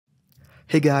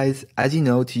Hey guys, as you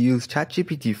know, to use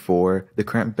ChatGPT4, the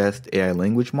current best AI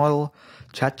language model,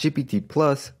 ChatGPT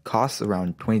Plus costs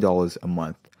around $20 a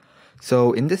month.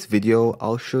 So in this video,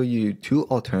 I'll show you two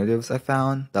alternatives I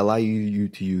found that allow you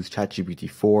to use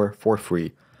ChatGPT4 for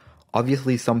free.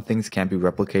 Obviously, some things can't be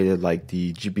replicated like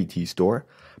the GPT store,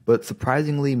 but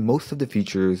surprisingly, most of the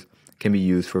features can be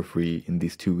used for free in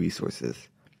these two resources.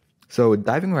 So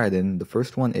diving right in, the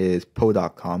first one is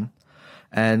Po.com.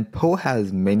 And Po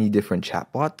has many different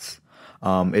chatbots.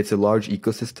 It's a large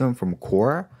ecosystem from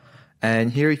Quora.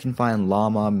 And here you can find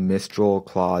Llama, Mistral,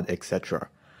 Claude, etc.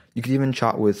 You can even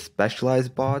chat with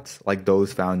specialized bots like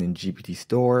those found in GPT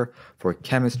Store for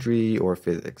chemistry or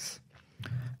physics.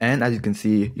 And as you can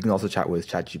see, you can also chat with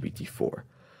ChatGPT4.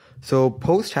 So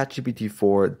Po's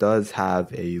ChatGPT4 does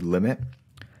have a limit,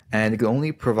 and it can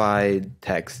only provide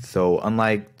text. So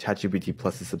unlike ChatGPT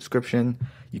Plus's subscription,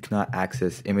 you cannot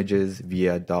access images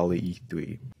via DALL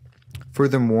E3.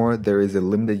 Furthermore, there is a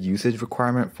limited usage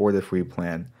requirement for the free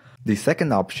plan. The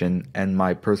second option, and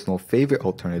my personal favorite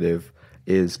alternative,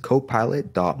 is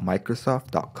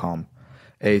Copilot.Microsoft.com,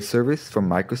 a service from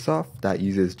Microsoft that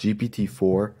uses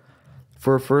GPT-4.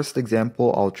 For a first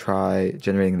example, I'll try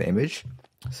generating an image.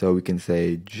 So we can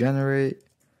say generate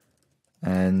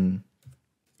an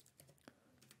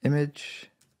image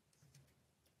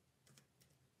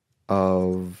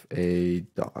of a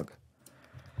dog.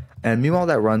 And meanwhile,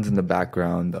 that runs in the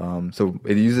background. So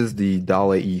it uses the DALL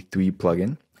E3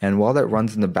 plugin. And while that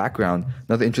runs in the background,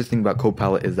 another interesting about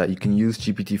Copilot is that you can use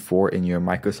GPT-4 in your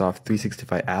Microsoft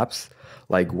 365 apps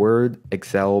like Word,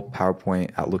 Excel,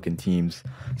 PowerPoint, Outlook, and Teams.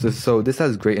 So this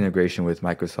has great integration with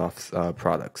Microsoft's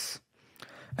products.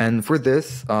 And for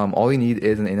this, all you need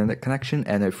is an internet connection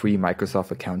and a free Microsoft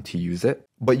account to use it.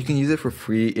 But you can use it for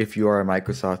free if you are a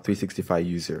Microsoft 365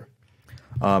 user.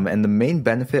 And the main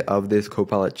benefit of this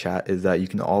Copilot chat is that you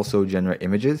can also generate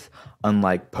images,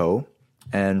 unlike Po.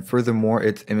 And furthermore,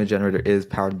 its image generator is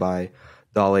powered by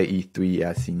DALL E3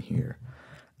 as seen here.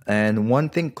 And one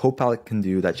thing Copilot can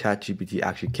do that ChatGPT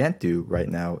actually can't do right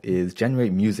now is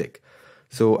generate music.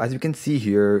 So as you can see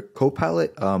here,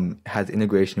 Copilot has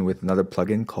integration with another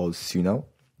plugin called Suno,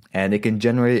 and it can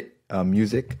generate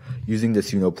music using the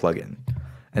Suno plugin.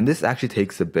 And this actually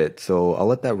takes a bit, so I'll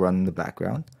let that run in the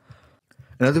background.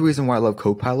 Another reason why I love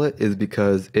Copilot is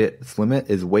because its limit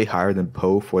is way higher than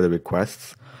Po for the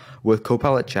requests. With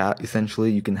Copilot Chat,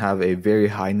 essentially you can have a very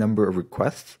high number of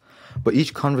requests, but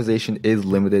each conversation is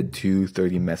limited to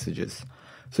 30 messages.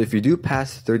 So if you do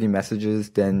pass 30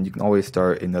 messages, then you can always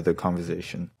start another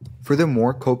conversation.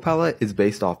 Furthermore, Copilot is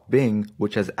based off Bing,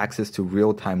 which has access to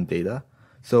real-time data.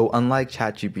 So unlike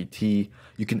ChatGPT,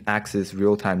 you can access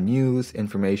real-time news,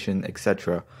 information,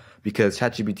 etc. because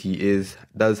ChatGPT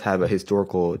does have a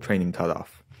historical training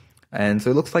cutoff. And so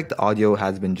it looks like the audio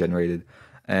has been generated,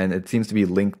 and it seems to be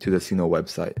linked to the Suno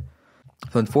website.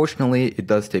 So unfortunately, it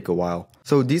does take a while.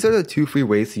 So these are the two free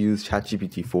ways to use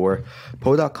ChatGPT4,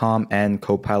 Po.com and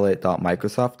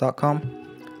Copilot.Microsoft.com.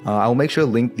 I'll make sure to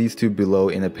link these two below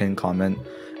in a pinned comment.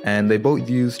 And they both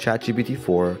use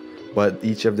ChatGPT4, but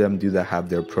each of them do have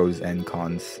their pros and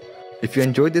cons. If you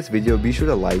enjoyed this video, be sure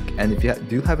to like, and if you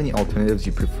do have any alternatives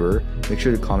you prefer, make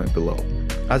sure to comment below.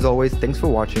 As always, thanks for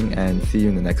watching and see you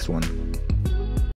in the next one.